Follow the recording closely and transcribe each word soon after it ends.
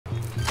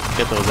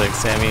Get those eggs,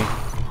 Sammy.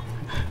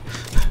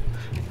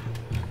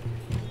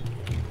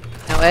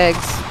 No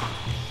eggs.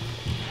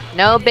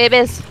 No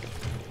babies.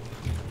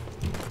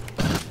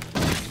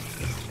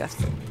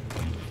 Disgusting.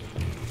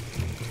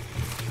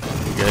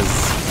 You guys.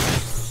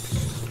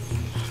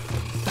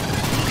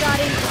 You got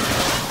it.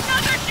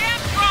 Another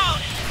damn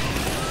drone.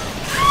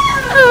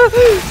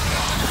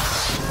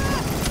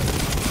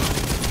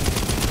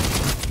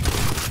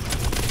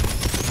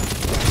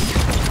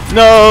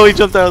 No, he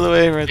jumped out of the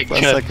way right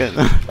last second.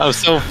 I'm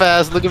so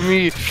fast. Look at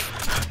me.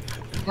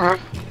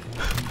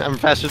 I'm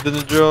faster than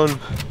the drone.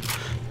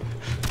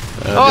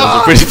 Those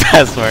are pretty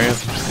fast, Mario.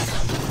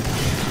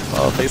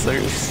 Oh,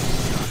 facehuggers.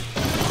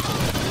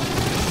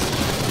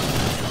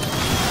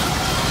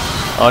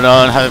 Oh no,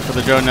 I'm headed for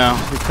the drone now.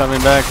 He's coming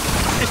back.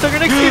 He's stuck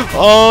next to you.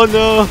 Oh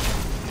no.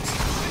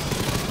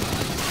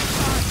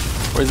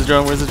 Where's the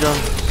drone? Where's the drone?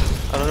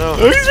 I don't know.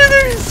 Oh, he's right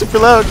there. He's super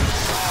loud.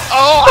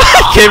 Oh!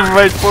 Came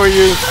right for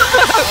you.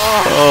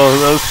 Oh,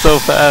 that was so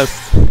fast.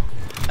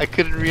 I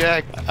couldn't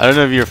react. I don't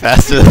know if you're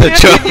faster than the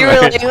drone. You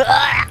were like,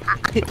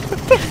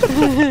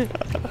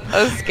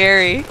 that was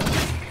scary.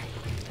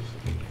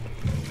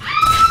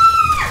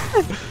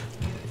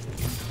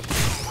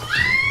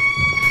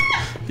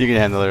 You can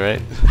handle it,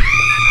 right?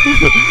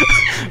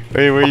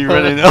 Wait, where are you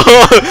running?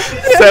 Oh,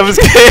 Sam's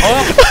game.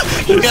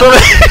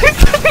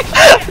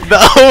 No,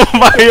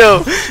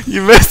 Mario,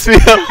 you messed me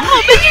up.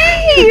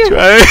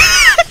 Try.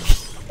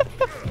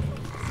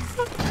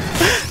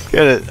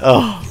 Get it.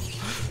 Oh.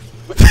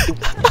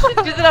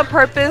 Did you do it on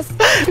purpose?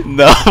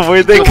 No,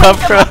 where'd they come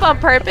from? On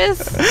purpose?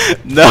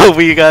 No,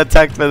 we got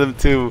attacked by them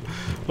too.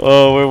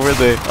 Oh, where were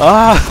they?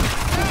 Ah!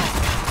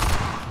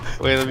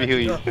 Wait, let me heal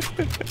you.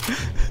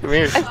 Come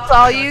here. I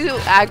saw you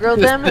aggro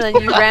them and then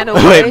you ran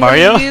away. Wait,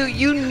 Mario?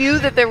 You knew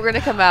that they were gonna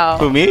come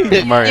out. Who, me?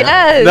 Mario?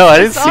 Yes, No, I I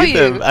didn't saw see you.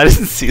 them. I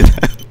didn't see them.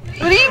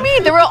 What do you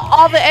mean? There were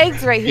all the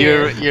eggs right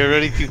here. You're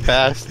running too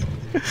fast.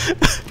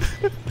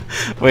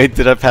 Wait,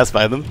 did I pass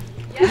by them?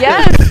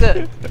 Yes.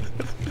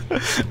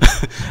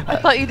 I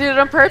thought you did it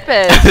on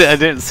purpose. I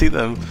didn't see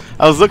them.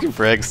 I was looking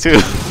for eggs too.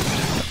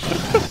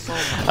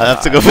 I'll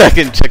have to go back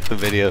and check the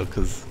video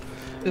because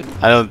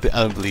I don't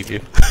believe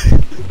you.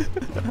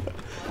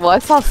 Well, I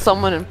saw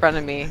someone in front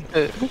of me.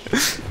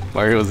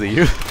 Mario, was it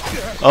you?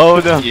 Oh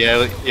no.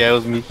 Yeah, it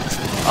was me.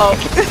 Oh.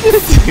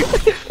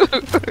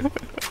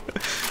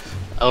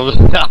 I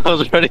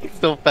was running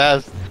so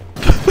fast.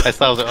 I was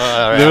like,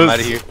 oh, alright, I'm out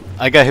of here.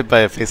 I got hit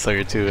by a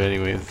facehugger too,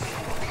 anyways.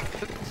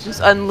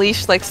 Just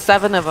unleashed like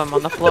 7 of them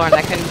on the floor and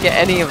I couldn't get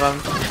any of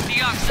them.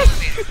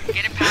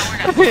 Get it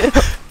powered up.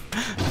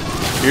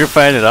 You were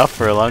fighting it off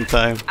for a long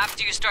time.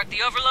 After you start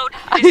the overload,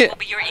 this will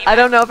be your email. I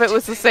don't know if it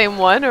was the same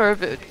one or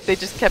if they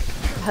just kept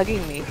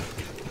hugging me.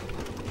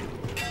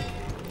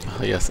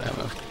 Oh yes,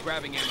 ammo.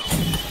 Grabbing ammo.